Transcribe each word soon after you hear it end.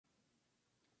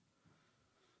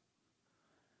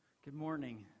Good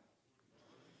morning.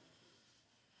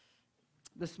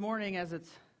 This morning, as it's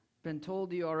been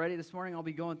told to you already, this morning I'll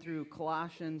be going through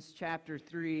Colossians chapter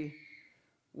 3,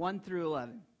 1 through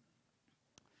 11.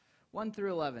 1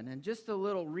 through 11. And just a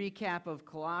little recap of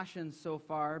Colossians so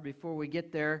far before we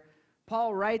get there.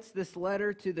 Paul writes this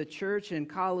letter to the church in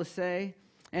Colossae,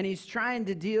 and he's trying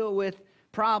to deal with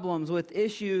problems, with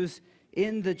issues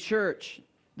in the church.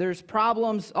 There's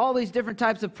problems, all these different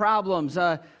types of problems.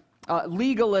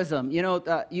 Legalism,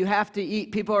 you have to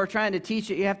eat, people are trying to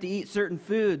teach you have to eat certain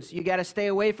foods. You got to stay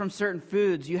away from certain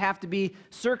foods. You have to be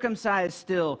circumcised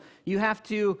still. You have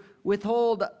to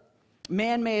withhold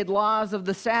man-made laws of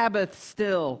the Sabbath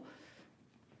still.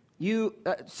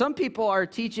 Some people are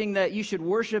teaching that you should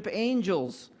worship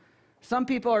angels. Some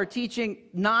people are teaching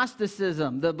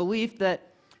Gnosticism, the belief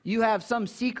that you have some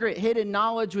secret hidden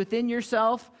knowledge within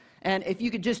yourself, and if you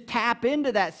could just tap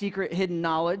into that secret hidden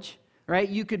knowledge, right,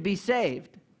 you could be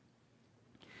saved.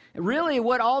 Really,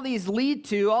 what all these lead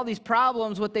to, all these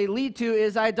problems, what they lead to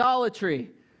is idolatry,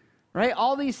 right?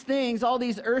 All these things, all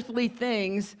these earthly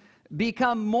things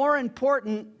become more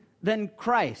important than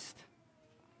Christ.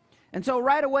 And so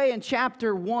right away in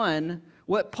chapter 1,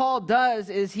 what Paul does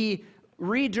is he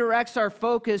redirects our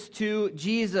focus to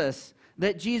Jesus,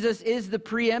 that Jesus is the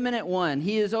preeminent one.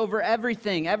 He is over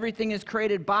everything. Everything is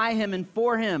created by him and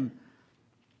for him.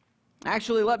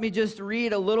 Actually, let me just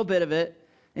read a little bit of it.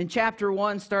 In chapter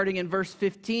 1, starting in verse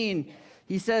 15,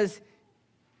 he says,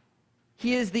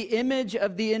 "He is the image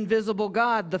of the invisible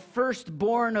God, the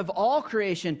firstborn of all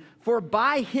creation. For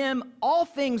by him all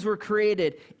things were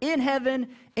created, in heaven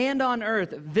and on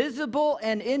earth, visible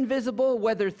and invisible,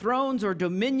 whether thrones or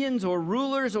dominions or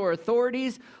rulers or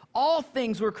authorities. All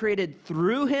things were created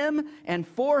through him and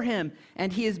for him.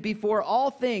 And he is before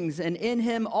all things, and in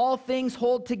him all things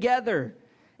hold together.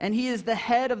 And he is the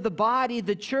head of the body,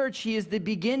 the church. He is the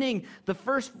beginning, the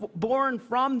firstborn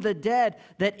from the dead,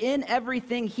 that in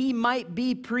everything he might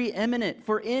be preeminent.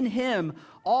 For in him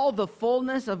all the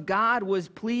fullness of God was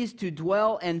pleased to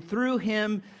dwell, and through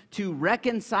him to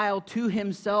reconcile to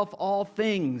himself all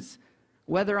things,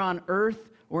 whether on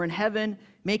earth or in heaven,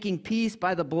 making peace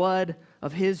by the blood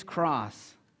of his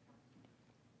cross."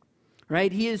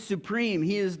 Right? He is supreme.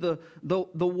 He is the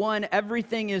one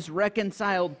everything is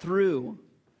reconciled through.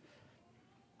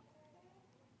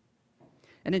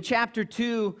 And in chapter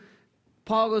 2,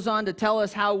 Paul goes on to tell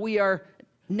us how we are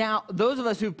now, those of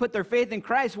us who put their faith in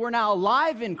Christ, we're now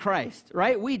alive in Christ,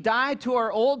 right? We died to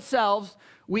our old selves.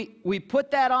 We put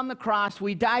that on the cross.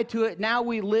 We died to it. Now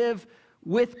we live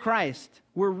with Christ.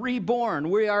 We're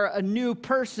reborn. We are a new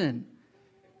person.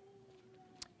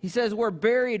 He says we're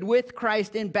buried with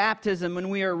Christ in baptism,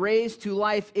 and we are raised to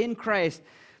life in Christ.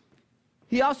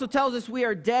 He also tells us we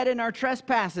are dead in our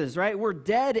trespasses, right? We're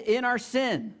dead in our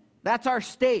sin. That's our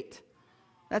state.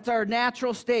 That's our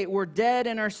natural state. We're dead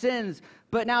in our sins.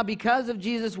 But now because of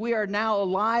Jesus, we are now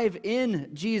alive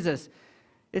in Jesus.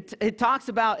 It talks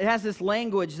about, it has this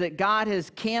language that God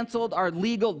has canceled our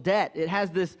legal debt. It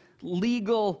has this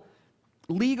legal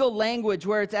language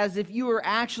where it's as if you were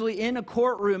actually in a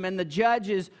courtroom and the judge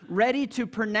is ready to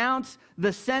pronounce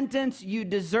the sentence you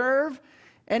deserve.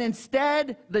 And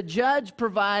instead, the judge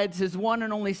provides his one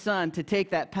and only son to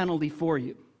take that penalty for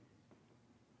you.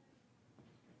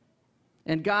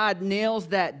 And God nails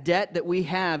that debt that we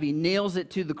have. He nails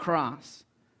it to the cross.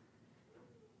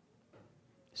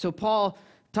 So Paul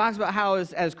talks about how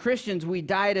as Christians we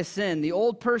die to sin. The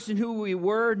old person who we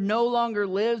were no longer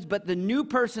lives, but the new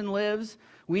person lives.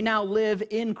 We now live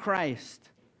in Christ.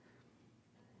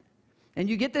 And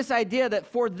you get this idea that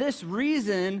for this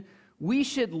reason, we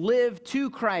should live to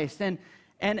Christ.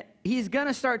 And he's going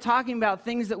to start talking about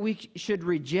things that we should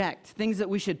reject, things that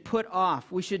we should put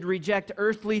off. We should reject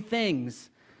earthly things.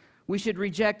 We should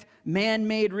reject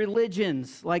man-made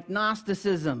religions like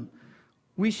Gnosticism.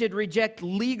 We should reject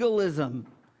legalism.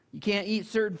 You can't eat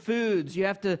certain foods. You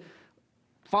have to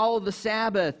follow the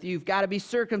Sabbath. You've got to be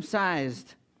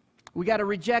circumcised. We got to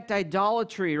reject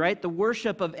idolatry, right? The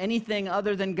worship of anything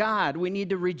other than God. We need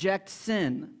to reject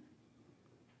sin.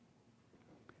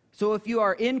 So if you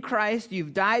are in Christ,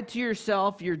 you've died to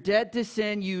yourself, you're dead to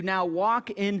sin, you now walk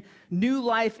in new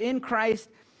life in Christ.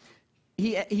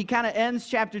 He kind of ends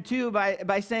chapter 2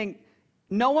 by saying,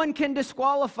 no one can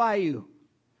disqualify you.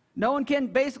 No one can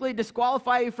basically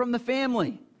disqualify you from the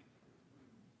family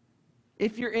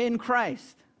if you're in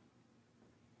Christ.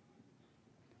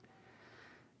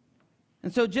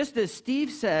 And so just as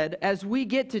Steve said, as we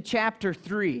get to chapter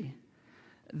 3,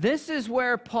 this is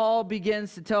where Paul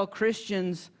begins to tell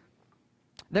Christians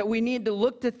that we need to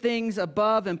look to things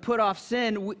above and put off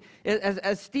sin.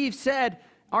 As Steve said,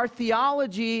 our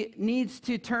theology needs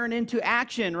to turn into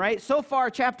action, right? So far,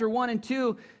 chapter 1 and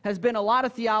 2 has been a lot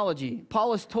of theology.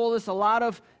 Paul has told us a lot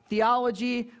of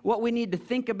theology, what we need to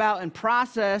think about and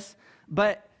process,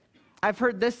 but I've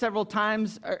heard this several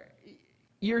times.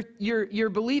 Your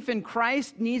belief in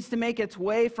Christ needs to make its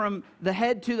way from the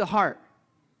head to the heart.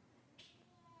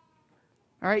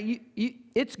 All right,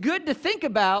 it's good to think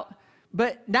about,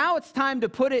 but now it's time to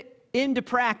put it into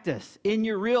practice in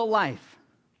your real life.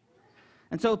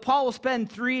 And so Paul will spend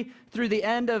through the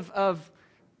end of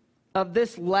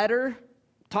this letter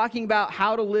talking about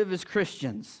how to live as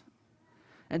Christians.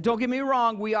 And don't get me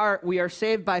wrong, we are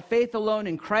saved by faith alone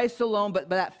in Christ alone, but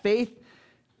that faith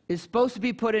is supposed to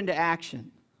be put into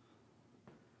action.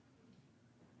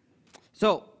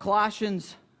 So,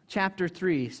 Colossians chapter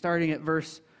 3, starting at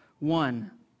verse 1.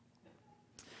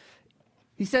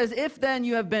 He says, if then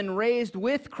you have been raised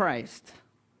with Christ,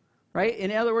 right?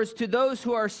 In other words, to those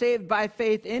who are saved by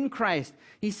faith in Christ,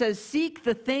 he says, seek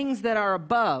the things that are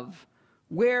above,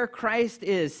 where Christ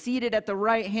is, seated at the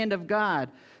right hand of God.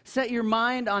 Set your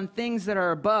mind on things that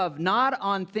are above, not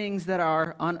on things that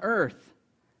are on earth.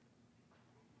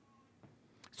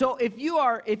 So if you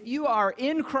are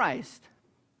in Christ,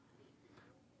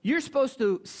 you're supposed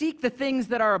to seek the things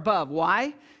that are above.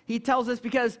 Why? He tells us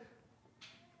because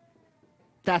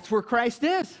that's where Christ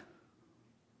is.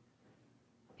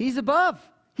 He's above.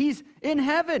 He's in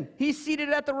heaven. He's seated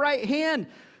at the right hand.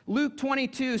 Luke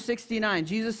 22:69,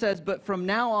 Jesus says, but from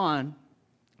now on,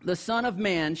 the Son of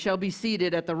Man shall be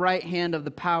seated at the right hand of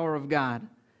the power of God.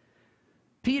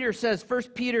 Peter says, 1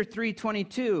 Peter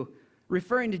 3:22,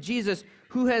 referring to Jesus,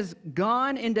 who has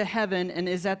gone into heaven and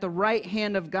is at the right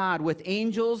hand of God, with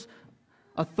angels,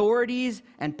 authorities,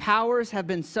 and powers have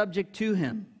been subject to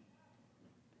him.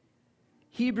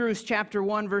 Hebrews chapter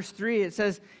 1, verse 3, it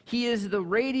says, he is the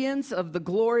radiance of the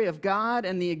glory of God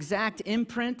and the exact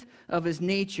imprint of his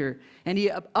nature, and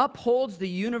he upholds the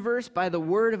universe by the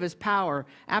word of his power.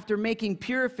 After making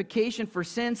purification for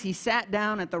sins, he sat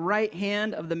down at the right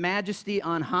hand of the majesty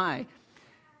on high.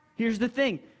 Here's the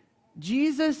thing.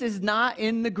 Jesus is not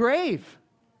in the grave.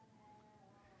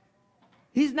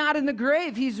 He's not in the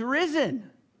grave. He's risen.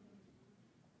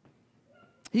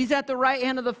 He's at the right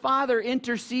hand of the Father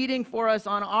interceding for us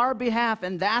on our behalf,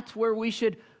 and that's where we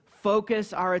should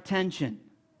focus our attention.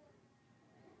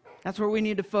 That's where we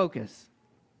need to focus.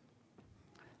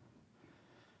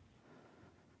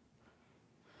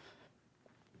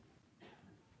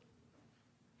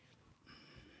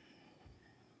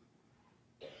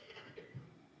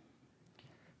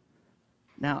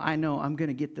 Now, I know I'm going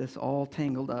to get this all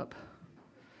tangled up.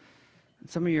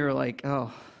 Some of you are like,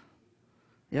 oh,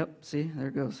 yep, see, there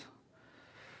it goes.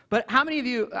 But how many of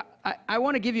you, I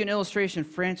want to give you an illustration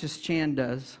Francis Chan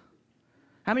does.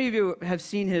 How many of you have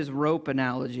seen his rope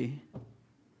analogy?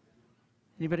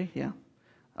 Anybody? Yeah.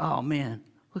 Oh, man,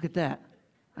 look at that.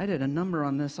 I did a number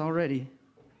on this already.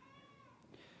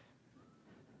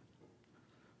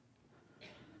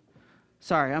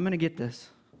 Sorry, I'm going to get this.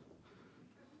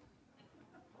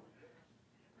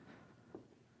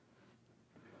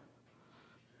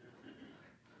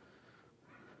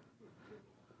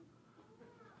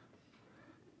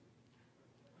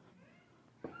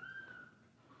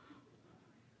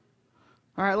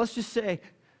 All right, let's just say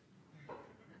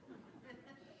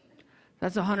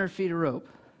that's 100 feet of rope.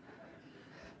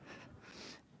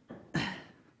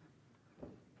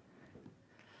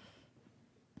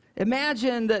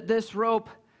 Imagine that this rope,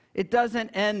 it doesn't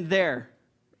end there,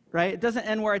 right? It doesn't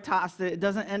end where I tossed it. It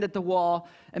doesn't end at the wall.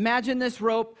 Imagine this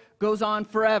rope goes on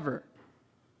forever.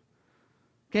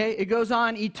 Okay, it goes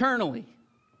on eternally.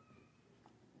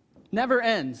 Never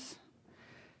ends.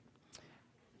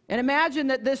 And imagine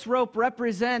that this rope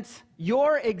represents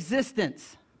your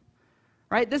existence,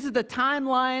 right? This is the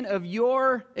timeline of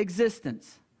your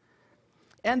existence.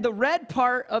 And the red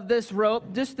part of this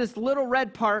rope, just this little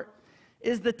red part,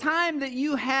 is the time that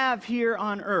you have here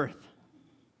on earth.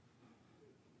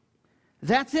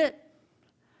 That's it.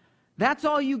 That's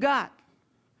all you got.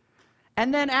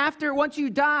 And then once you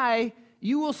die,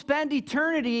 you will spend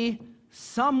eternity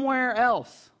somewhere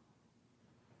else.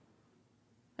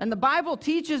 And the Bible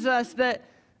teaches us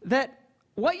that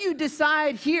what you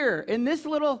decide here in this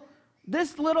little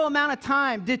amount of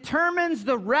time determines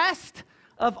the rest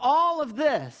of all of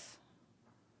this.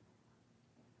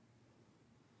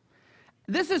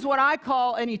 This is what I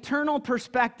call an eternal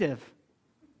perspective,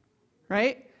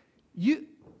 right?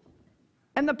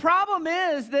 And the problem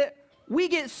is that we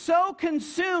get so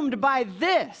consumed by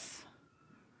this.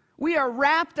 We are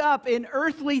wrapped up in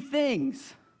earthly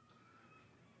things.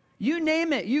 You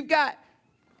name it. You've got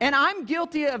And I'm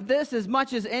guilty of this as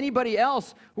much as anybody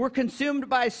else. We're consumed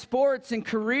by sports and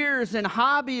careers and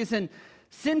hobbies and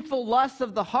sinful lusts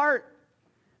of the heart.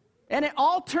 And it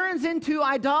all turns into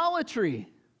idolatry.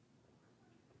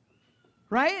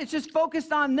 Right? It's just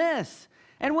focused on this.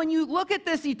 And when you look at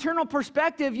this eternal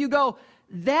perspective, you go,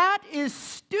 that is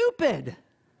stupid.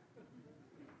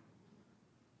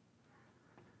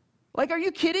 Like, are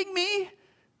you kidding me?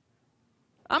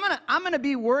 I'm gonna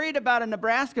be worried about a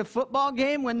Nebraska football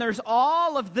game when there's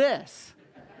all of this.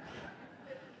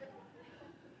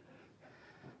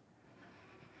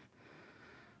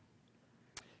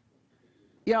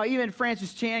 You know, even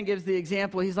Francis Chan gives the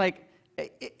example. He's like,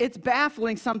 it's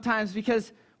baffling sometimes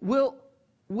because we'll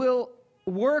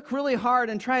work really hard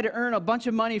and try to earn a bunch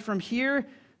of money from here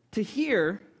to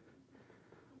here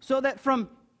so that from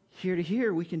here to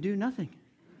here we can do nothing.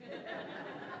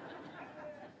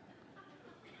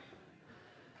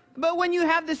 But when you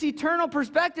have this eternal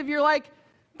perspective, you're like,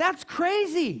 that's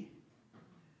crazy.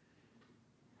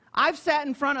 I've sat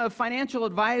in front of financial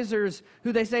advisors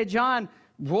who they say, John,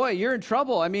 boy, you're in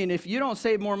trouble. I mean, if you don't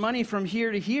save more money from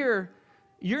here to here,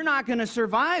 you're not going to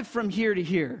survive from here to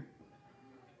here.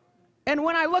 And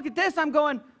when I look at this, I'm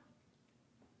going,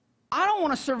 I don't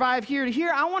want to survive here to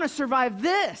here. I want to survive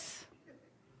this.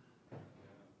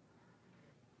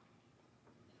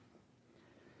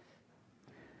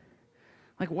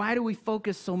 Like, why do we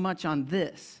focus so much on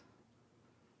this?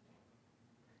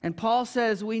 And Paul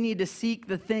says we need to seek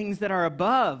the things that are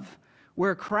above,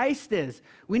 where Christ is.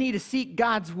 We need to seek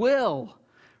God's will,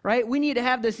 right? We need to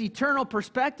have this eternal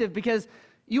perspective because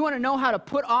you want to know how to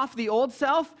put off the old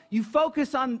self? You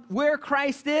focus on where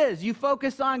Christ is. You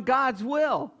focus on God's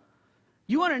will.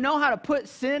 You want to know how to put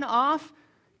sin off?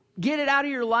 Get it out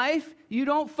of your life? You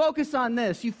don't focus on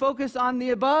this. You focus on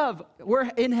the above. We're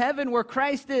in heaven where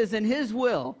Christ is and His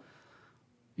will.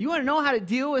 You want to know how to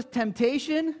deal with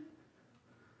temptation?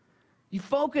 You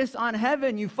focus on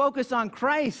heaven. You focus on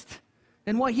Christ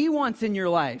and what He wants in your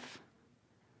life.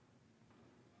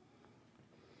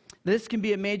 This can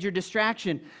be a major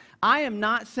distraction. I am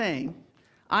not saying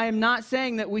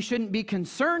that we shouldn't be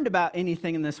concerned about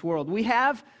anything in this world.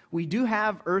 We do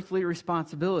have earthly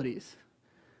responsibilities.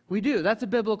 We do. That's a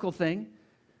biblical thing.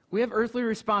 We have earthly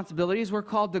responsibilities. We're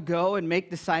called to go and make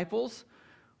disciples.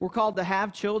 We're called to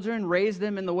have children, raise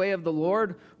them in the way of the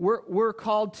Lord. We're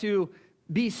called to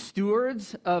be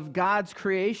stewards of God's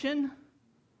creation.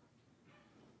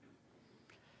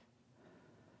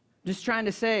 Just trying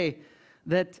to say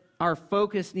that our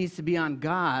focus needs to be on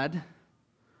God.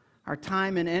 Our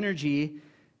time and energy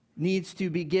needs to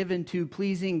be given to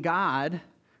pleasing God,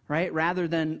 right? Rather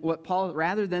than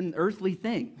earthly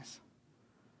things.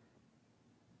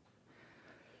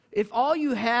 If all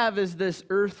you have is this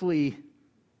earthly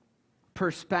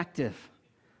perspective,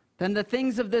 then the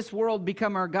things of this world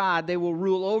become our God. They will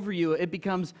rule over you. It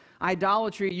becomes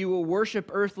idolatry. You will worship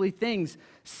earthly things,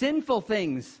 sinful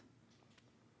things,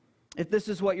 if this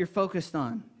is what you're focused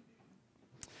on.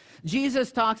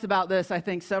 Jesus talks about this, I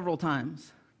think, several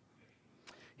times.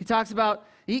 He talks about,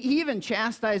 he even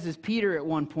chastises Peter at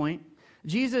one point.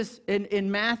 Jesus, in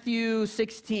Matthew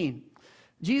 16,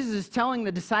 Jesus is telling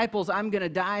the disciples, I'm going to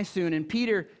die soon. And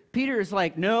Peter is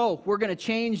like, no, we're going to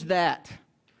change that.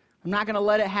 I'm not going to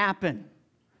let it happen.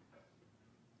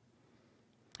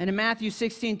 And in Matthew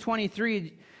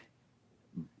 16:23,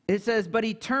 it says, but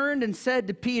he turned and said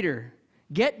to Peter,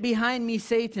 get behind me,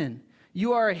 Satan.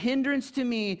 You are a hindrance to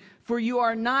me, for you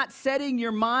are not setting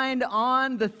your mind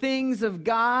on the things of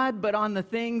God, but on the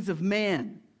things of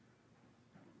man.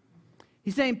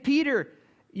 He's saying, Peter,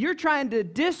 you're trying to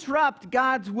disrupt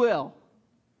God's will.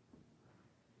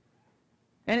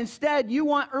 And instead, you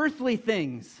want earthly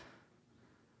things.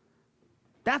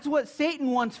 That's what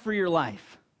Satan wants for your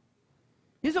life.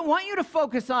 He doesn't want you to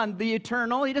focus on the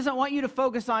eternal. He doesn't want you to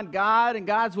focus on God and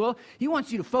God's will. He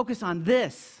wants you to focus on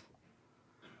this.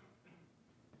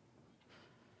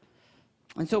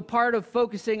 And so part of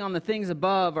focusing on the things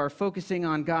above are focusing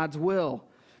on God's will.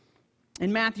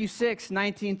 In Matthew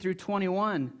 6:19 through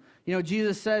 21,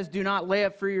 Jesus says, do not lay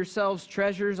up for yourselves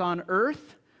treasures on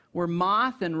earth, where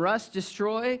moth and rust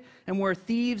destroy, and where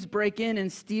thieves break in and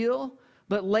steal,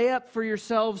 but lay up for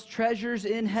yourselves treasures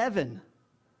in heaven,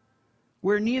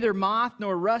 where neither moth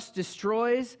nor rust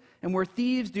destroys, and where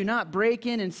thieves do not break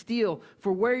in and steal.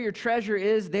 For where your treasure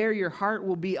is, there your heart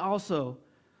will be also.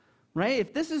 Right?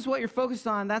 If this is what you're focused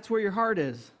on, that's where your heart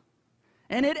is.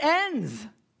 And it ends.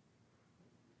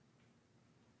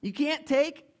 You can't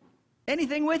take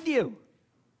anything with you.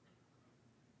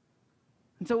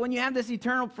 And so when you have this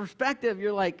eternal perspective,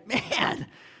 you're like, man,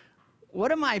 what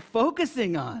am I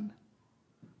focusing on?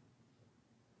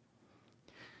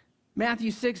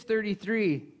 Matthew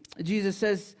 6:33, Jesus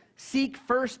says, seek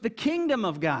first the kingdom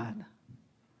of God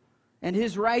and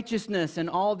his righteousness, and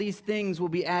all these things will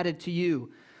be added to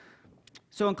you.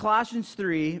 So in Colossians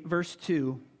 3, verse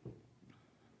 2,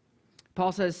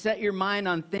 Paul says, set your mind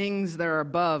on things that are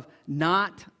above,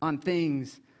 not on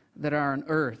things that are on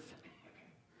earth.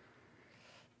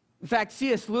 In fact,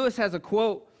 C.S. Lewis has a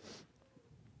quote.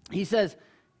 He says,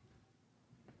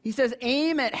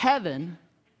 aim at heaven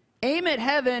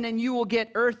and you will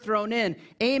get earth thrown in.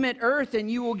 Aim at earth and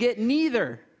you will get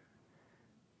neither.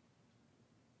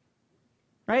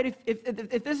 Right?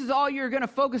 If this is all you're going to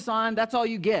focus on, that's all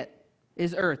you get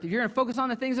is earth. If you're going to focus on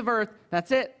the things of earth,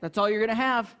 that's it. That's all you're going to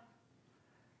have.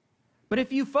 But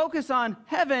if you focus on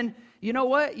heaven, you know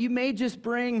what? You may just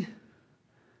bring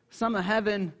some of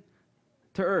heaven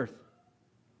to earth.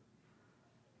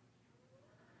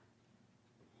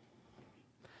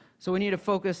 So we need to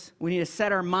focus, we need to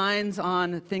set our minds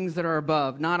on things that are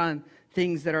above, not on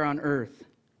things that are on earth.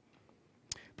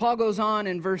 Paul goes on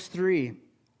in verse 3.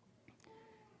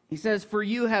 He says, for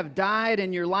you have died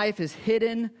and your life is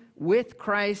hidden with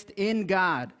Christ in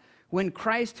God. When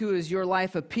Christ, who is your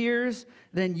life, appears,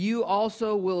 then you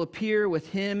also will appear with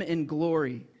him in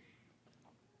glory.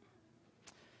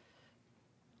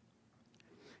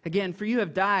 Again, for you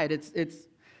have died. It's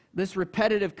this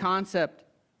repetitive concept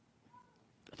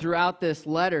throughout this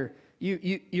letter.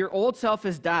 Your old self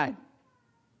has died.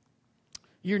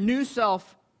 Your new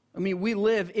self, we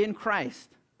live in Christ.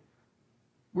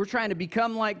 We're trying to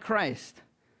become like Christ.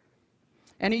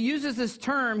 And he uses this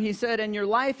term, he said, and your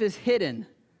life is hidden.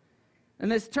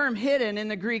 And this term hidden in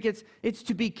the Greek, it's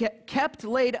to be kept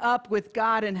laid up with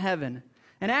God in heaven.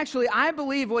 And actually, I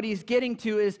believe what he's getting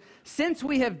to is, since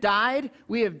we have died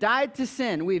to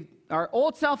sin. Our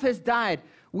old self has died.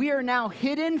 We are now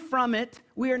hidden from it.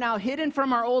 We are now hidden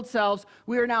from our old selves.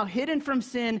 We are now hidden from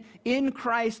sin in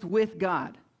Christ with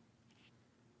God.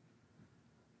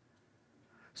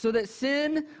 So that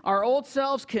sin, our old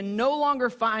selves, can no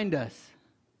longer find us.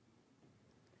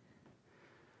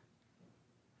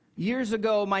 Years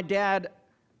ago, my dad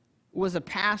was a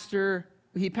pastor.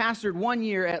 He pastored 1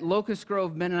 year at Locust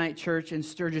Grove Mennonite Church in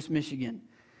Sturgis, Michigan.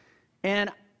 And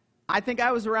I think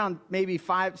I was around maybe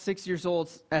 5, 6 years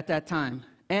old at that time.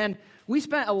 And we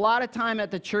spent a lot of time at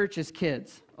the church as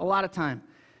kids, a lot of time.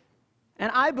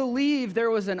 And I believe there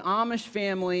was an Amish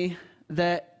family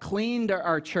that cleaned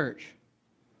our church.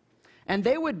 And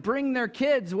they would bring their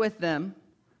kids with them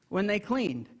when they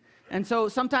cleaned. And so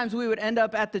sometimes we would end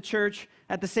up at the church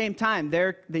at the same time.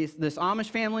 This Amish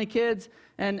family kids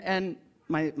and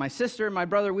my sister and my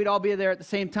brother, we'd all be there at the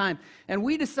same time. And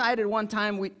we decided one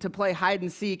time to play hide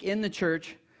and seek in the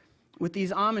church with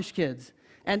these Amish kids.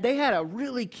 And they had a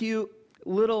really cute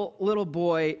little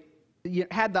boy.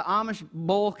 Had the Amish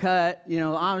bowl cut, the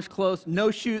Amish clothes,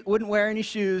 no shoes, wouldn't wear any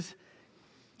shoes.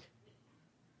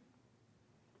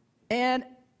 And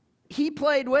he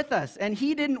played with us, and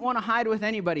he didn't want to hide with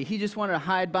anybody. He just wanted to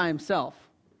hide by himself.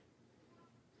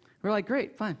 We're like,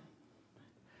 great, fine.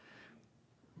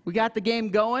 We got the game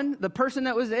going. The person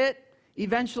that was it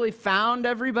eventually found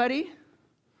everybody,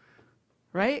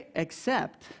 right?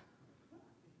 Except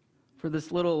for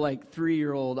this little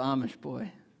 3-year-old Amish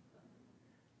boy.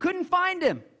 Couldn't find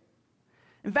him.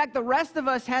 In fact, the rest of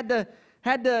us had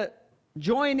to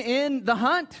join in the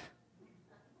hunt.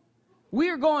 We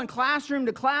were going classroom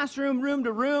to classroom, room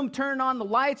to room, turning on the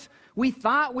lights. We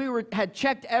thought had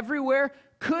checked everywhere,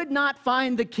 could not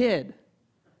find the kid.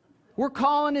 We're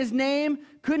calling his name,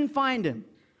 couldn't find him.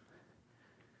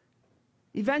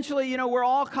 Eventually, we're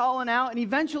all calling out, and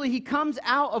eventually he comes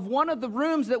out of one of the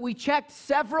rooms that we checked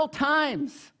several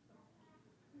times.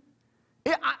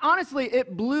 Honestly,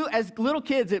 it blew, as little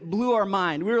kids, it blew our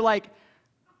mind. We were like,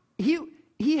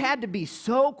 he had to be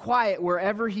so quiet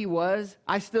wherever he was.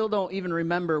 I still don't even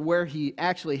remember where he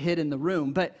actually hid in the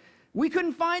room, but we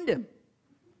couldn't find him.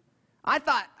 I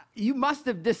thought, you must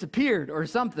have disappeared or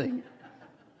something.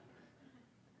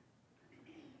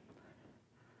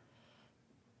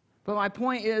 But my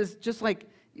point is, just like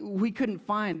we couldn't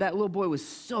find, that little boy was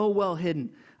so well hidden.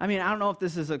 I don't know if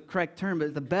this is a correct term,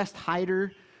 but the best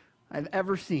hider I've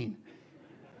ever seen.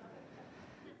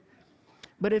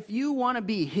 But if you want to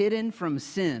be hidden from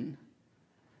sin,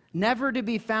 never to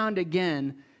be found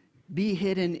again, be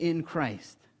hidden in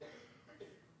Christ.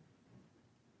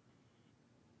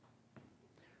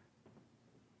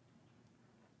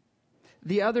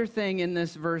 The other thing in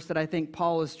this verse that I think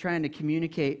Paul is trying to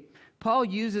communicate, Paul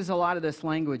uses a lot of this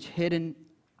language, hidden,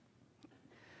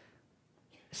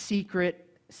 secret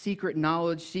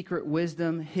knowledge, secret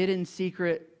wisdom, hidden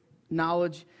secret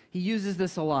knowledge. He uses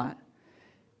this a lot.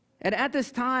 And at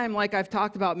this time, like I've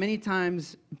talked about many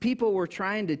times, people were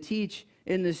trying to teach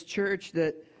in this church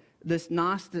that this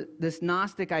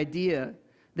Gnostic idea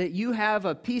that you have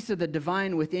a piece of the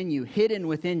divine within you, hidden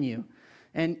within you.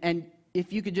 And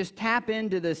if you could just tap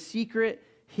into the secret,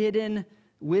 hidden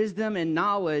wisdom and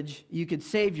knowledge, you could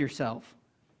save yourself.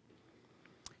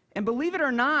 And believe it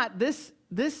or not, this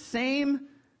same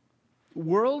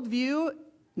worldview,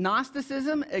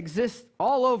 Gnosticism, exists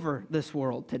all over this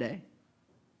world today.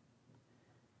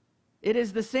 It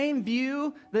is the same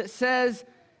view that says,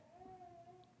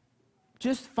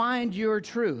 just find your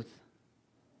truth.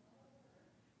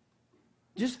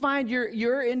 Just find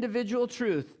your individual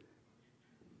truth.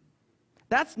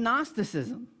 That's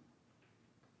Gnosticism.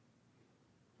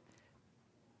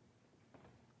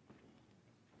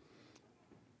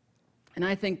 And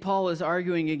I think Paul is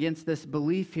arguing against this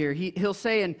belief here. He'll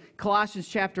say in Colossians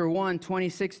chapter 1,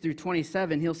 26 through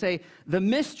 27, he'll say, the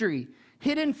mystery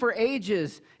hidden for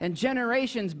ages and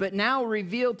generations, but now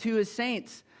revealed to his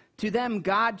saints. To them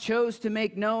God chose to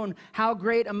make known how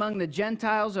great among the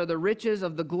Gentiles are the riches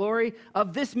of the glory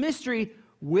of this mystery,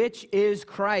 which is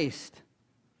Christ,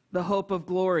 the hope of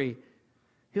glory.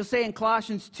 He'll say in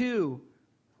Colossians 2,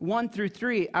 1 through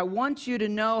 3, I want you to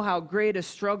know how great a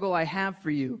struggle I have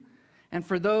for you, and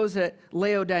for those at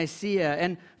Laodicea,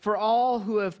 and for all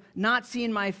who have not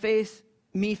seen me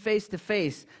face to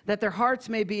face, that their hearts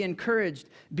may be encouraged,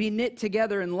 be knit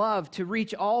together in love, to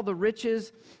reach all the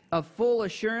riches of full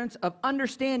assurance of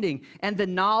understanding and the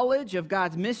knowledge of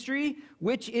God's mystery,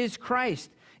 which is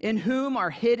Christ, in whom are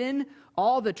hidden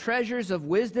all the treasures of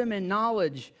wisdom and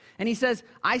knowledge. And he says,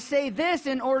 I say this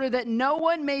in order that no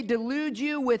one may delude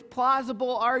you with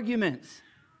plausible arguments.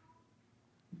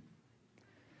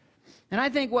 And I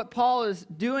think what Paul is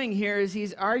doing here is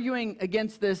he's arguing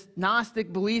against this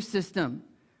Gnostic belief system.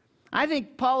 I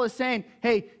think Paul is saying,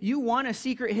 hey, you want a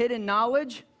secret hidden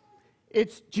knowledge?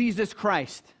 It's Jesus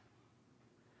Christ.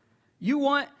 You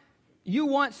want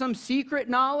some secret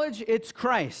knowledge? It's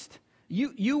Christ.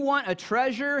 You want a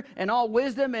treasure and all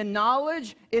wisdom and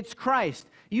knowledge? It's Christ.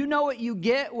 You know what you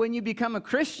get when you become a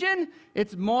Christian?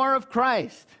 It's more of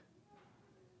Christ.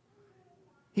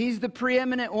 He's the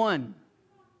preeminent one.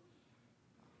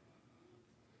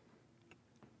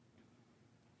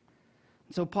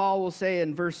 So Paul will say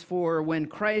in verse 4, when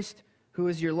Christ, who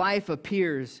is your life,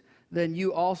 appears, then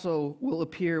you also will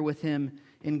appear with him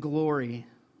in glory.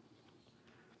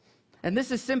 And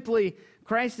this is simply,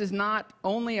 Christ is not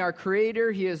only our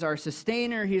creator, he is our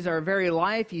sustainer, he's our very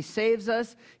life, he saves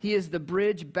us, he is the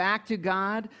bridge back to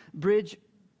God, back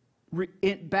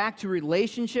to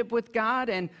relationship with God,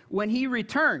 and when he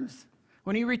returns,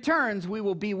 we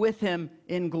will be with him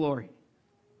in glory.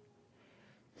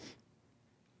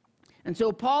 And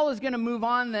so Paul is going to move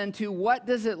on then to what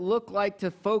does it look like to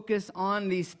focus on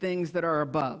these things that are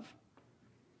above?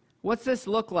 What's this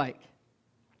look like?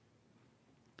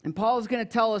 And Paul is going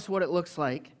to tell us what it looks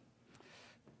like.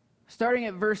 Starting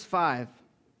at verse 5.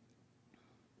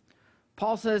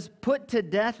 Paul says, put to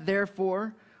death,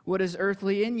 therefore, what is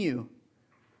earthly in you.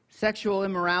 Sexual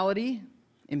immorality,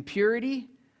 impurity,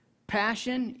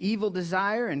 passion, evil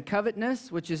desire, and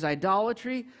covetousness, which is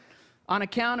idolatry. On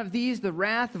account of these, the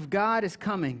wrath of God is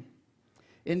coming.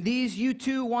 In these you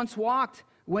too once walked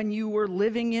when you were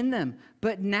living in them,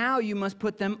 but now you must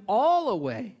put them all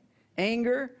away.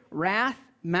 Anger, wrath,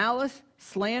 malice,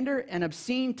 slander, and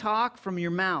obscene talk from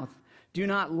your mouth. Do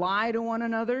not lie to one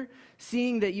another,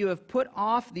 seeing that you have put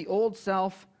off the old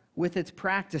self with its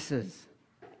practices.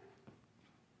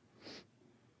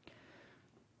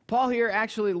 Paul here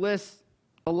actually lists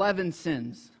 11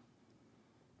 sins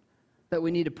that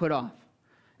we need to put off.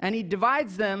 And he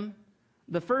divides them,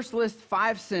 the first list,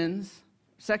 5 sins: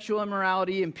 sexual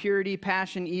immorality, impurity,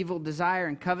 passion, evil, desire,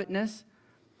 and covetousness.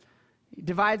 He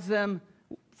divides them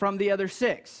from the other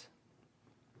 6.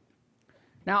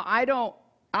 Now,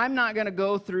 I'm not going to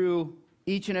go through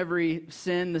each and every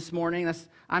sin this morning.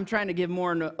 I'm trying to give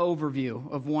more an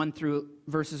overview of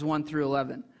verses 1 through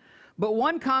 11. But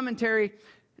one commentary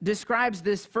describes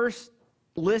this first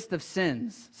list of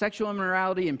sins: sexual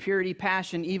immorality, impurity,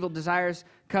 passion, evil desires,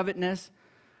 covetousness,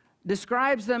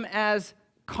 describes them as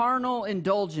carnal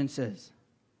indulgences,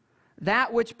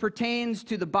 that which pertains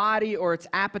to the body or its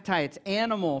appetites,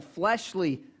 animal,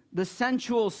 fleshly, the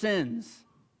sensual sins.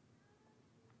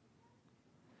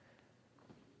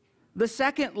 The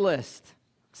second list,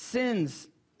 sins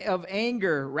of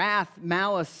anger, wrath,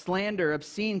 malice, slander,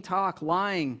 obscene talk,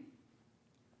 lying.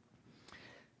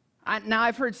 Now,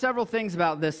 I've heard several things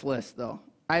about this list, though.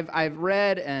 I've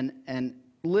read and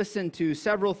listened to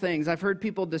several things. I've heard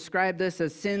people describe this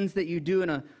as sins that you do in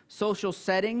a social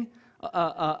setting,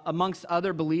 amongst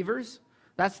other believers.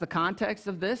 That's the context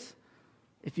of this,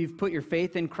 if you've put your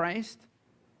faith in Christ.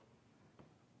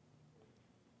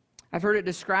 I've heard it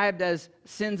described as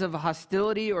sins of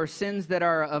hostility or sins that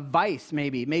are a vice,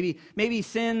 maybe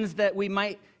sins that we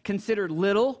might consider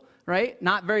little, right?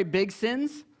 Not very big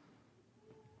sins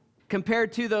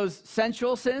compared to those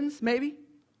sensual sins, maybe.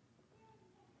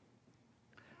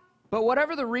 But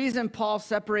whatever the reason Paul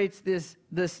separates these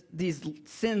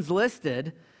sins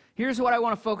listed, here's what I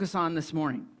want to focus on this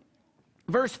morning.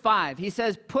 Verse 5, he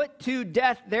says, "Put to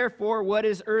death, therefore, what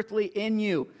is earthly in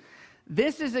you."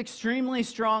 This is extremely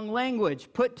strong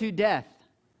language, put to death.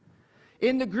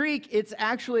 In the Greek, it's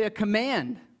actually a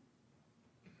command.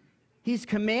 He's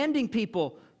commanding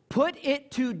people, put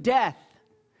it to death.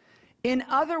 In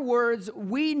other words,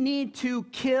 we need to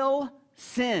kill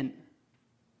sin.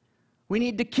 We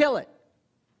need to kill it.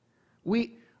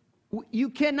 You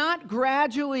cannot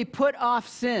gradually put off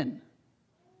sin.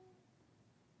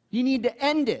 You need to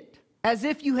end it as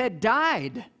if you had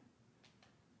died.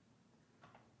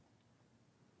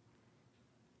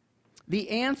 The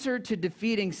answer to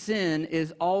defeating sin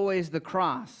is always the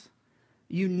cross.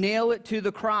 You nail it to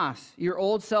the cross. Your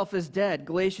old self is dead.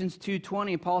 Galatians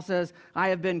 2:20, Paul says, "I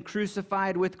have been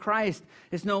crucified with Christ.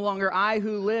 It's no longer I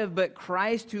who live, but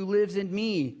Christ who lives in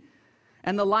me.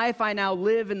 And the life I now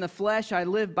live in the flesh, I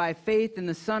live by faith in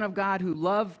the Son of God who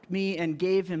loved me and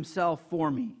gave himself for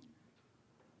me."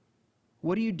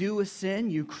 What do you do with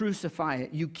sin? You crucify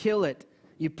it. You kill it.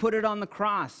 You put it on the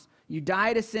cross. You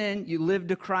die to sin. You live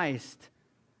to Christ.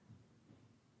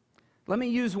 Let me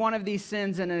use one of these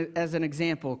sins as an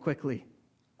example quickly.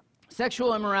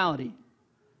 Sexual immorality.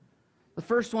 The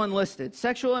first one listed.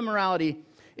 Sexual immorality.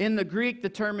 In the Greek, the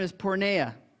term is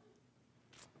porneia.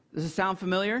 Does it sound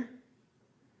familiar?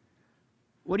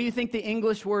 What do you think the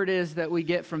English word is that we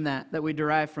get from that we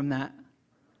derive from that?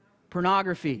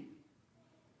 Pornography.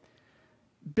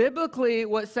 Biblically,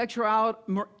 what sexual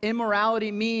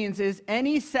immorality means is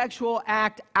any sexual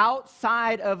act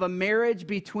outside of a marriage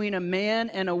between a man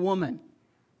and a woman.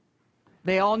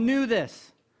 They all knew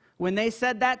this. When they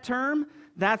said that term,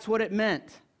 that's what it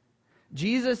meant.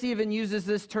 Jesus even uses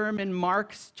this term in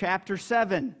Mark chapter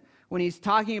 7. When he's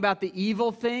talking about the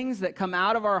evil things that come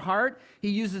out of our heart, he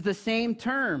uses the same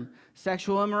term,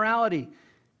 sexual immorality.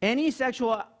 Any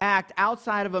sexual act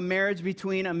outside of a marriage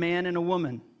between a man and a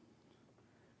woman.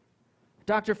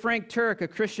 Dr. Frank Turk, a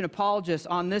Christian apologist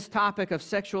on this topic of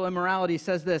sexual immorality,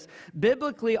 says this: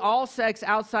 biblically, all sex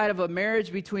outside of a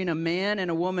marriage between a man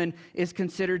and a woman is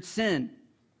considered sin.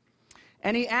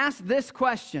 And he asked this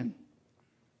question.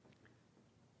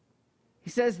 He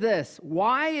says this: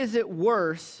 why is it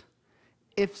worse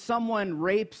if someone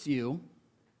rapes you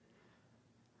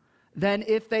than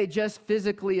if they just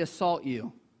physically assault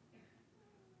you?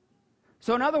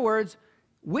 So in other words,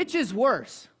 which is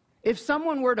worse? If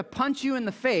someone were to punch you in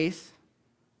the face,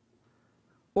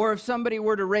 or if somebody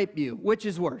were to rape you, which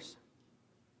is worse?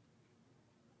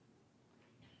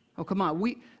 Oh, come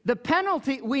on. The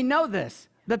penalty, we know this.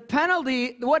 The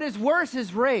penalty, what is worse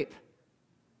is rape.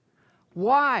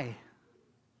 Why?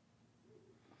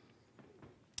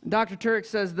 Dr. Turk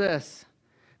says this: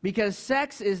 because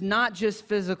sex is not just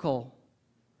physical.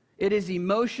 It is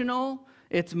emotional,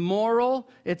 it's moral,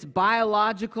 it's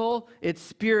biological, it's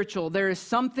spiritual. There is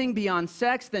something beyond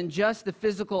sex than just the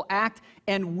physical act,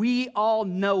 and we all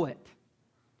know it.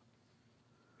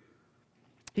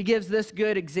 He gives this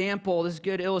good example, this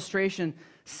good illustration.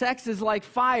 Sex is like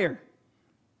fire.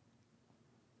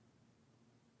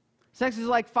 Sex is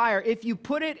like fire. If you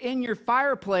put it in your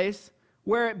fireplace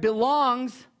where it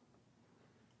belongs,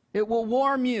 it will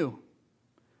warm you.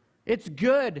 It's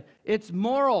good. It's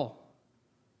moral.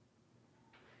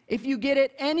 If you get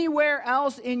it anywhere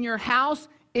else in your house,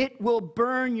 it will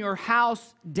burn your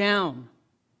house down.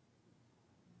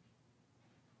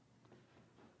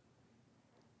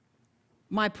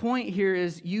 My point here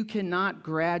is you cannot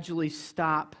gradually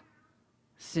stop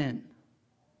sin.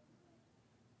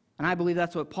 And I believe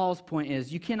that's what Paul's point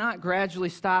is. You cannot gradually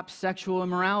stop sexual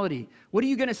immorality. What are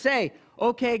you going to say?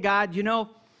 Okay, God,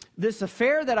 this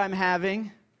affair that I'm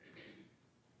having,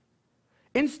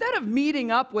 instead of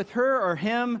meeting up with her or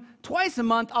him twice a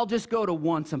month, I'll just go to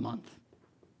once a month.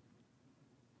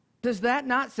 Does that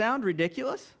not sound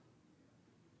ridiculous?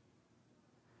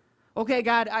 Okay,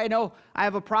 God, I know I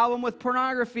have a problem with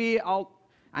pornography.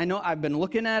 I know I've been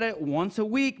looking at it once a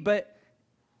week, but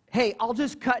hey, I'll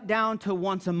just cut down to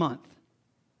once a month.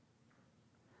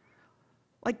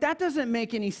 Like, that doesn't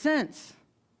make any sense.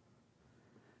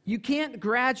 You can't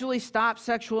gradually stop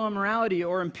sexual immorality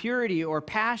or impurity or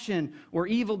passion or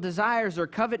evil desires or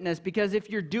covetousness, because if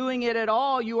you're doing it at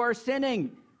all, you are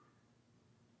sinning.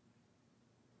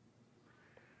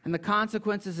 And the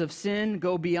consequences of sin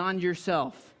go beyond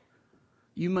yourself.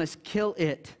 You must kill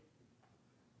it.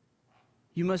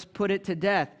 You must put it to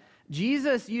death.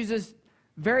 Jesus uses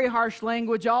very harsh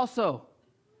language also.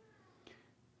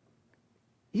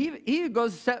 He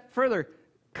goes a step further.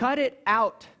 Cut it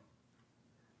out.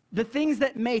 The things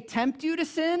that may tempt you to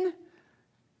sin,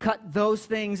 cut those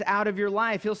things out of your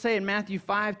life. He'll say in Matthew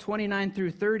 5:29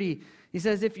 through 30, he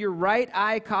says, if your right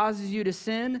eye causes you to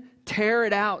sin, tear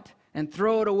it out and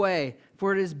throw it away.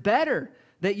 For it is better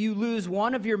that you lose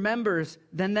one of your members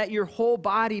than that your whole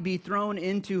body be thrown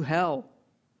into hell.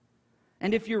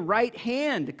 And if your right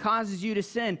hand causes you to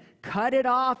sin, cut it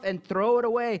off and throw it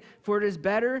away. For it is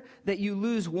better that you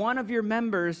lose one of your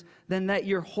members than that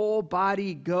your whole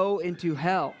body go into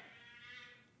hell.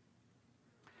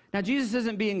 Now, Jesus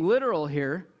isn't being literal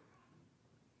here,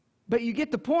 but you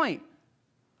get the point.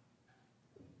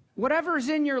 Whatever's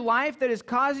in your life that is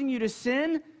causing you to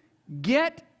sin,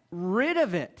 get rid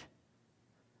of it.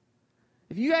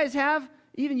 If you guys have,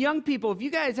 even young people, if you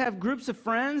guys have groups of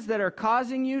friends that are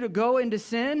causing you to go into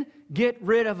sin, get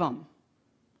rid of them.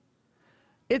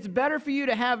 It's better for you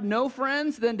to have no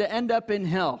friends than to end up in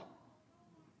hell.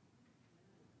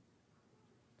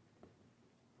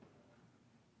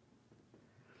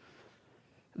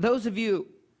 Those of you,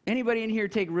 anybody in here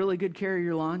take really good care of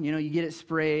your lawn? You know, you get it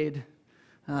sprayed.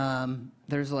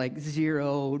 There's like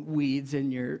 0 weeds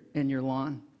in your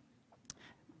lawn.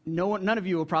 None of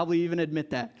you will probably even admit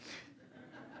that.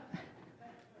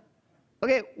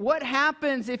 Okay, what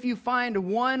happens if you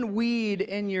find one weed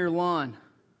in your lawn?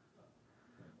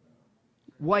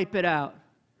 Wipe it out.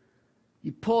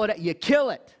 You pull it out, you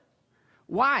kill it.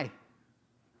 Why?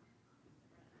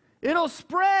 It'll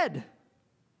spread.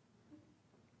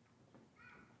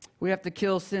 We have to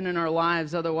kill sin in our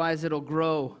lives, otherwise it'll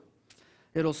grow.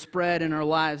 It'll spread in our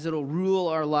lives. It'll rule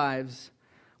our lives.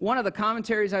 One of the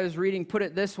commentaries I was reading put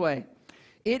it this way.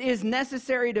 It is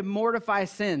necessary to mortify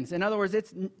sins. In other words,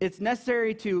 it's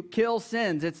necessary to kill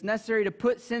sins. It's necessary to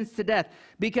put sins to death.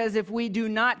 Because if we do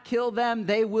not kill them,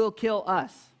 they will kill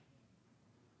us.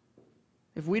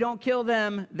 If we don't kill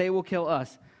them, they will kill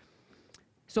us.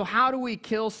 So how do we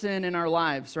kill sin in our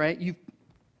lives, right?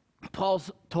 Paul's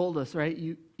told us, right?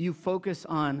 You focus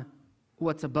on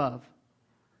what's above.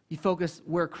 You focus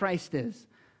where Christ is.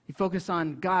 You focus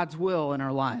on God's will in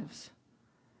our lives.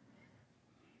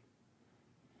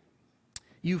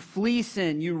 You flee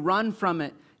sin. You run from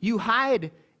it. You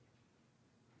hide.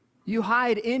 You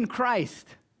hide in Christ.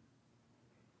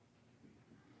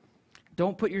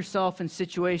 Don't put yourself in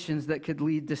situations that could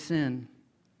lead to sin.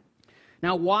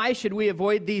 Now, why should we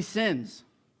avoid these sins?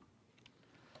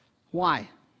 Why?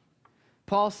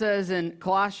 Paul says in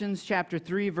Colossians chapter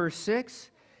 3, verse 6,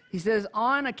 he says,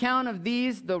 on account of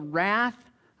these, the wrath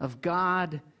of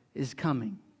God is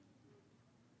coming.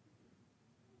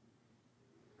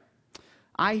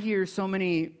 I hear so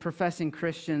many professing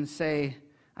Christians say,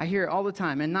 I hear it all the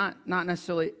time, and not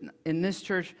necessarily in this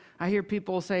church, I hear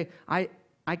people say, I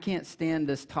can't stand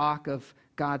this talk of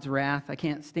God's wrath. I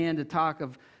can't stand the talk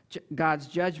of God's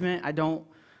judgment. I don't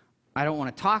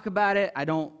want to talk about it. I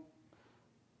don't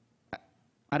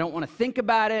want to think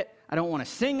about it. I don't want to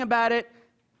sing about it.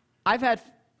 I've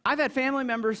had family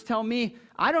members tell me,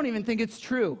 I don't even think it's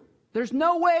true. There's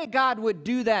no way God would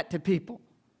do that to people.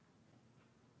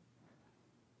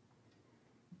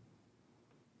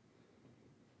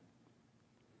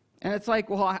 And it's like,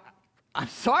 well, I'm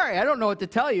sorry, I don't know what to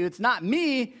tell you. It's not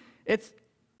me. It's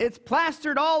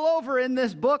plastered all over in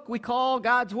this book we call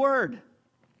God's Word.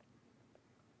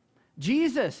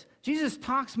 Jesus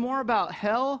talks more about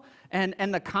hell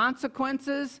and the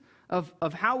consequences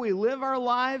of how we live our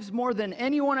lives more than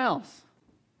anyone else.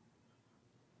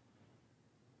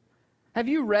 Have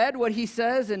you read what he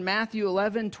says in Matthew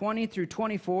 11, 20 through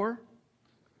 24?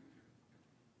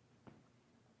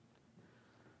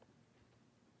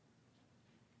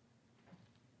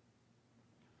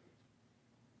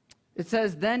 It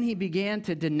says, then he began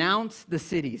to denounce the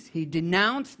cities. He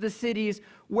denounced the cities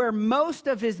where most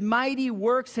of his mighty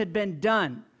works had been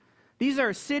done. These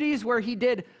are cities where he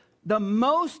did the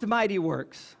most mighty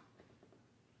works.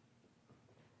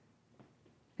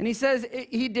 And he says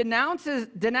he denounces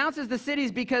the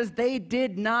cities because they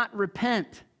did not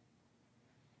repent.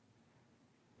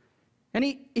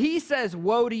 And he says,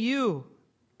 woe to you,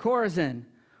 Chorazin.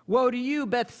 Woe to you,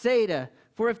 Bethsaida.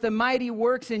 For if the mighty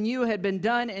works in you had been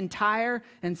done in Tyre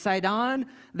and Sidon,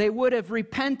 they would have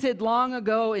repented long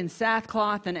ago in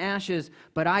sackcloth and ashes.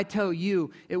 But I tell you,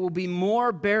 it will be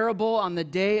more bearable on the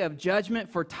day of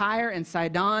judgment for Tyre and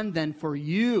Sidon than for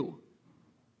you.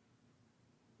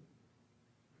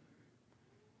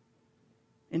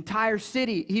 entire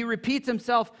city. He repeats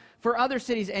himself for other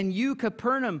cities. And you,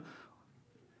 Capernaum,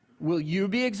 will you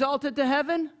be exalted to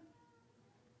heaven?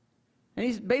 And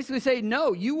he's basically saying,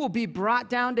 no, you will be brought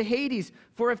down to Hades.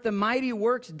 For if the mighty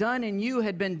works done in you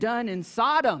had been done in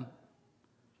Sodom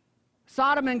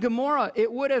and Gomorrah,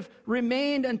 it would have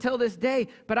remained until this day.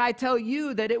 But I tell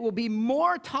you that it will be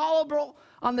more tolerable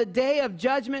on the day of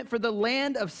judgment for the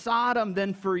land of Sodom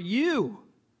than for you.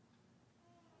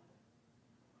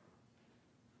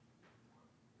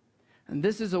 And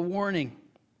this is a warning.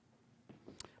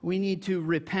 We need to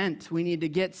repent. We need to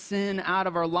get sin out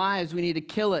of our lives. We need to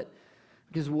kill it.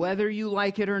 Because whether you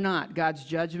like it or not, God's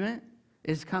judgment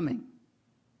is coming.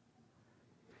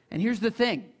 And here's the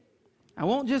thing. I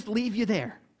won't just leave you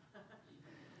there.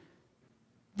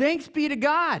 Thanks be to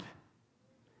God.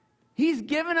 He's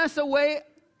given us a way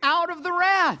out of the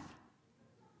wrath.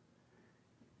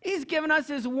 He's given us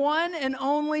his one and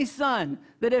only Son,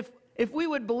 that if we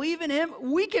would believe in him,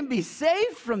 we can be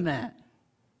saved from that.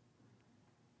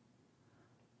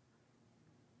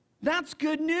 That's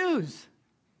good news.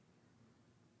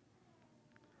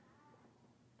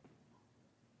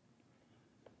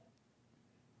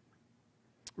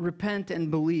 Repent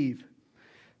and believe.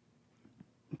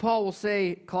 Paul will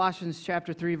say, Colossians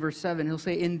chapter 3, verse 7, he'll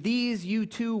say, in these you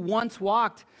too once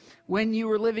walked when you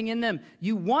were living in them.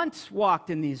 You once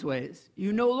walked in these ways.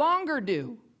 You no longer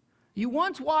do. You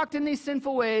once walked in these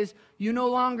sinful ways. You no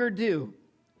longer do.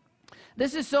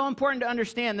 This is so important to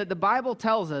understand that the Bible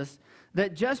tells us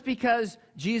that just because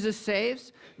Jesus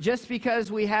saves, just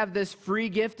because we have this free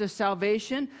gift of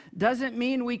salvation, doesn't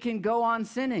mean we can go on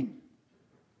sinning.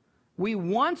 We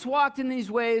once walked in these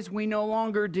ways, we no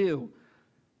longer do.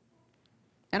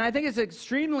 And I think it's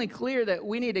extremely clear that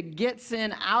we need to get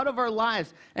sin out of our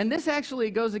lives. And this actually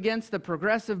goes against the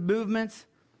progressive movements,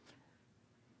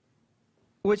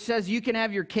 which says you can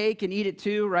have your cake and eat it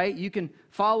too, right? You can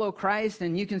follow Christ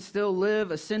and you can still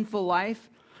live a sinful life.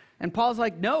 And Paul's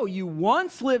like, no, you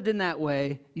once lived in that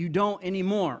way, you don't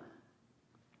anymore.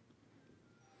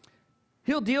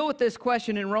 He'll deal with this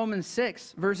question in Romans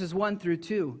 6, verses 1 through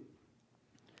 2.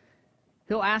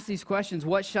 He'll ask these questions.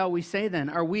 What shall we say then?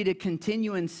 Are we to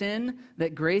continue in sin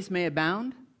that grace may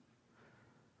abound?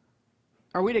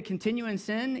 Are we to continue in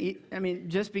sin? I mean,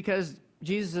 just because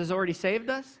Jesus has already saved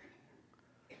us?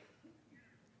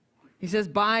 He says,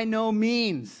 by no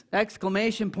means!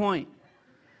 Exclamation point.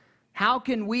 How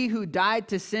can we who died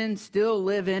to sin still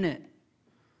live in it?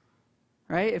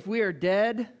 Right? If we are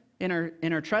dead in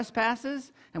our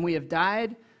trespasses and we have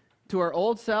died to our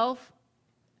old self,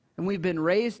 and we've been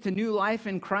raised to new life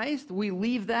in Christ, we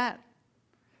leave that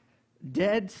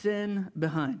dead sin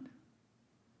behind.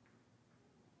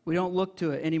 We don't look to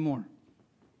it anymore.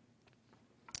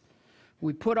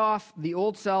 We put off the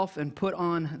old self and put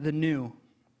on the new.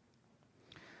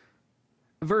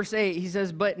 Verse 8, he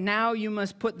says, but now you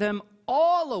must put them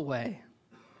all away.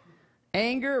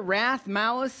 Anger, wrath,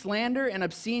 malice, slander, and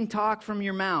obscene talk from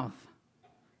your mouth.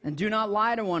 And do not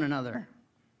lie to one another.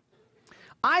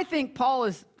 I think Paul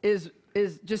is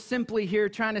just simply here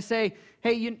trying to say,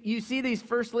 hey, you see these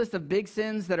first list of big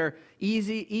sins that are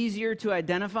easier to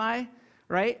identify,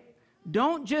 right?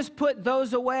 Don't just put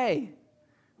those away.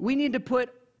 We need to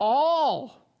put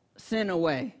all sin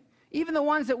away, even the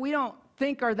ones that we don't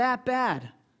think are that bad.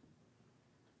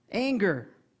 Anger,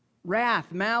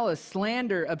 wrath, malice,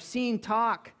 slander, obscene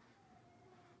talk,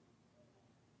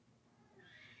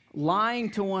 lying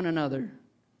to one another.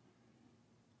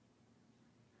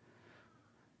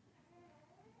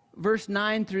 Verse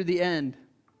 9 through the end.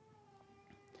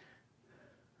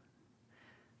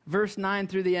 Verse 9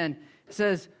 through the end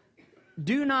says,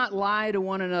 do not lie to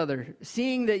one another,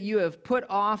 seeing that you have put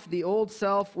off the old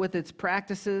self with its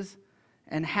practices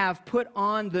and have put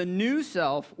on the new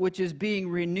self, which is being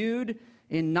renewed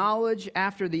in knowledge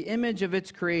after the image of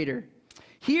its creator.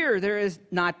 Here there is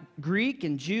not Greek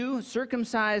and Jew,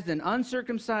 circumcised and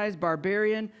uncircumcised,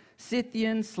 barbarian,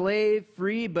 Scythian, slave,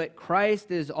 free, but Christ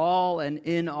is all and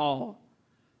in all.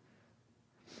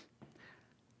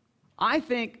 I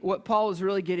think what Paul is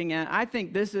really getting at, I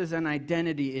think this is an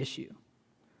identity issue.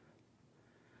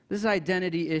 This is an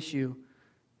identity issue.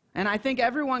 And I think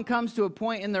everyone comes to a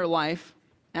point in their life,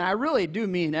 and I really do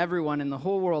mean everyone in the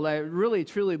whole world, I really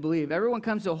truly believe, everyone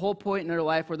comes to a whole point in their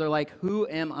life where they're like, who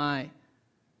am I?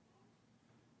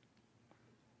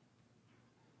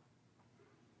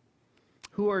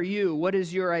 Who are you? What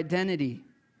is your identity?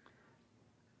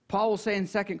 Paul will say in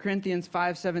 2 Corinthians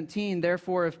 5:17,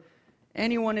 therefore, if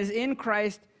anyone is in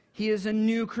Christ, he is a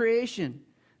new creation.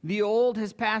 The old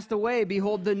has passed away.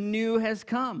 Behold, the new has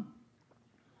come.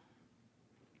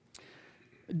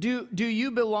 Do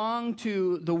you belong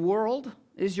to the world?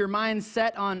 Is your mind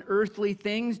set on earthly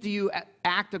things? Do you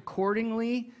act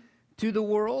accordingly to the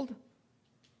world?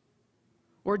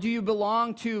 Or do you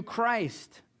belong to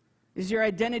Christ? Is your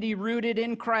identity rooted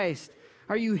in Christ?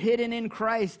 Are you hidden in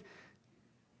Christ?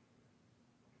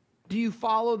 Do you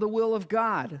follow the will of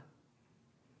God?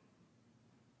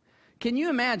 Can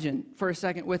you imagine for a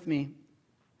second with me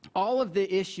all of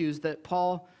the issues that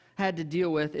Paul had to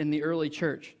deal with in the early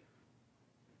church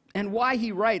and why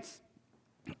he writes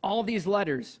all these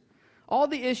letters? All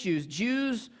the issues,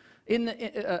 Jews in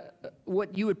the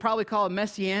what you would probably call a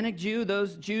Messianic Jew,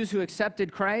 those Jews who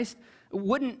accepted Christ,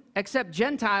 wouldn't accept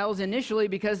Gentiles initially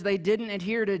because they didn't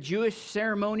adhere to Jewish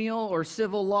ceremonial or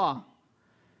civil law.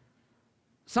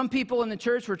 Some people in the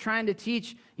church were trying to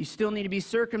teach you still need to be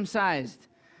circumcised.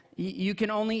 You can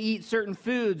only eat certain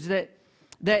foods,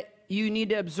 that you need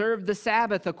to observe the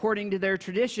Sabbath according to their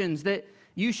traditions, that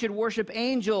you should worship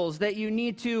angels, that you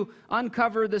need to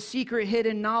uncover the secret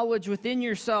hidden knowledge within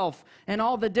yourself, and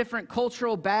all the different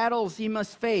cultural battles he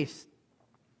must face.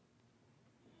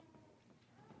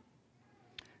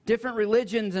 Different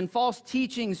religions and false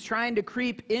teachings trying to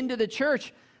creep into the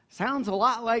church. Sounds a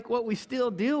lot like what we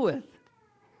still deal with.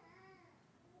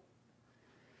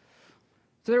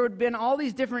 So there would have been all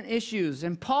these different issues.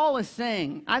 And Paul is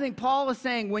saying,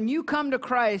 when you come to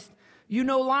Christ, you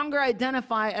no longer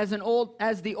identify as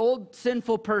the old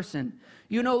sinful person.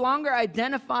 You no longer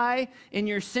identify in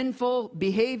your sinful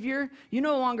behavior. You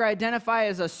no longer identify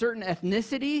as a certain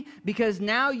ethnicity because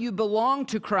now you belong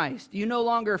to Christ. You no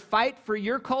longer fight for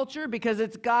your culture because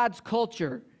it's God's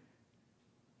culture.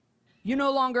 You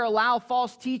no longer allow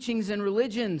false teachings and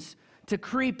religions to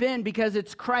creep in because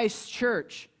it's Christ's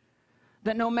church.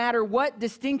 That no matter what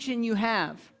distinction you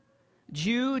have,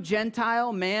 Jew,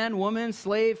 Gentile, man, woman,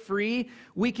 slave, free,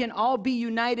 we can all be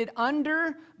united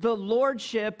under the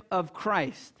lordship of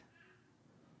Christ.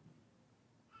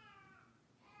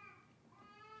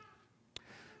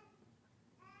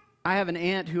 I have an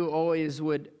aunt who always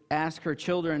would ask her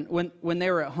children, when they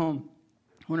were at home,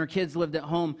 when her kids lived at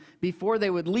home, before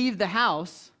they would leave the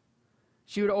house,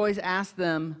 she would always ask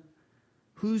them,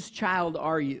 "Whose child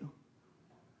are you?"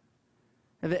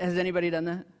 Has anybody done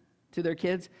that to their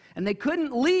kids? And they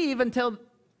couldn't leave until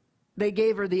they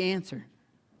gave her the answer.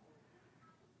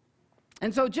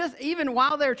 And so just even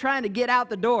while they're trying to get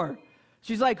out the door,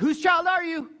 she's like, "Whose child are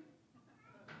you?"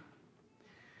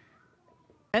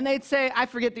 And they'd say, I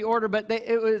forget the order, but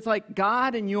it was like,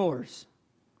 "God and yours."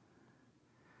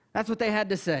 That's what they had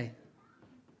to say.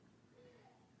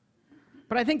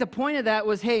 But I think the point of that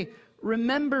was, hey,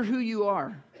 remember who you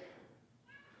are.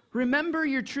 Remember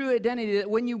your true identity, that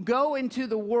when you go into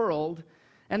the world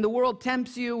and the world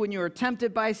tempts you, when you are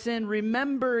tempted by sin,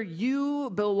 remember you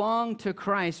belong to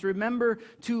Christ. Remember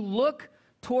to look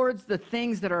towards the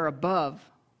things that are above.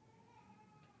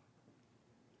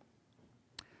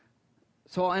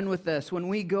 So I'll end with this. When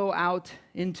we go out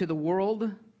into the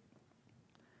world,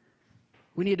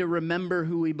 we need to remember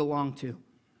who we belong to.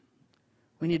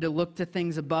 We need to look to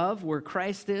things above where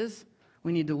Christ is.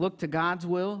 We need to look to God's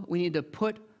will. We need to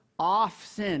put off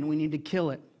sin. We need to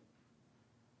kill it.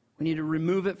 We need to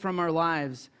remove it from our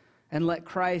lives and let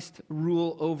Christ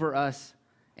rule over us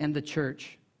and the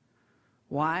church.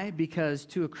 Why? Because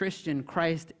to a Christian,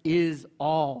 Christ is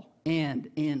all and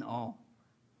in all.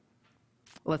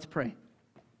 Let's pray.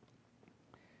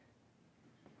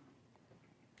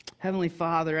 Heavenly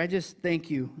Father, I just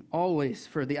thank you always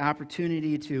for the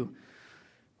opportunity to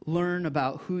learn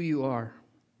about who you are.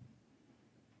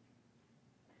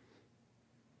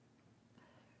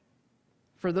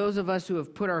 For those of us who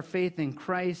have put our faith in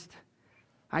Christ,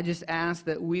 I just ask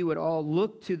that we would all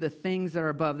look to the things that are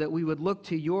above, that we would look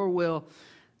to your will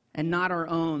and not our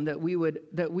own, that we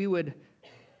would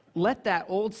let that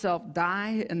old self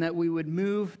die and that we would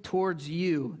move towards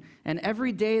you. And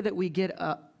every day that we get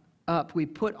up, we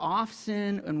put off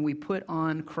sin and we put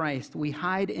on Christ. We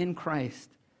hide in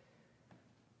Christ.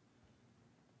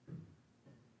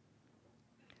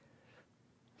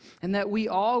 And that we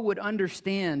all would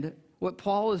understand what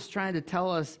Paul is trying to tell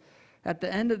us at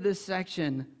the end of this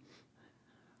section,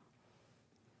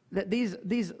 that these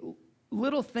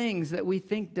little things that we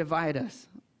think divide us,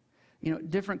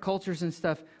 different cultures and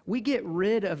stuff, we get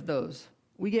rid of those.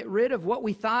 We get rid of what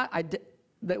we thought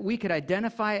that we could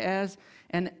identify as,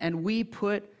 and we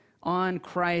put on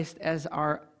Christ as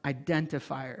our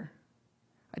identifier.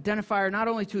 Identifier not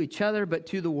only to each other, but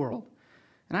to the world.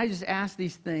 And I just ask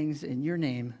these things in your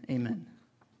name. Amen.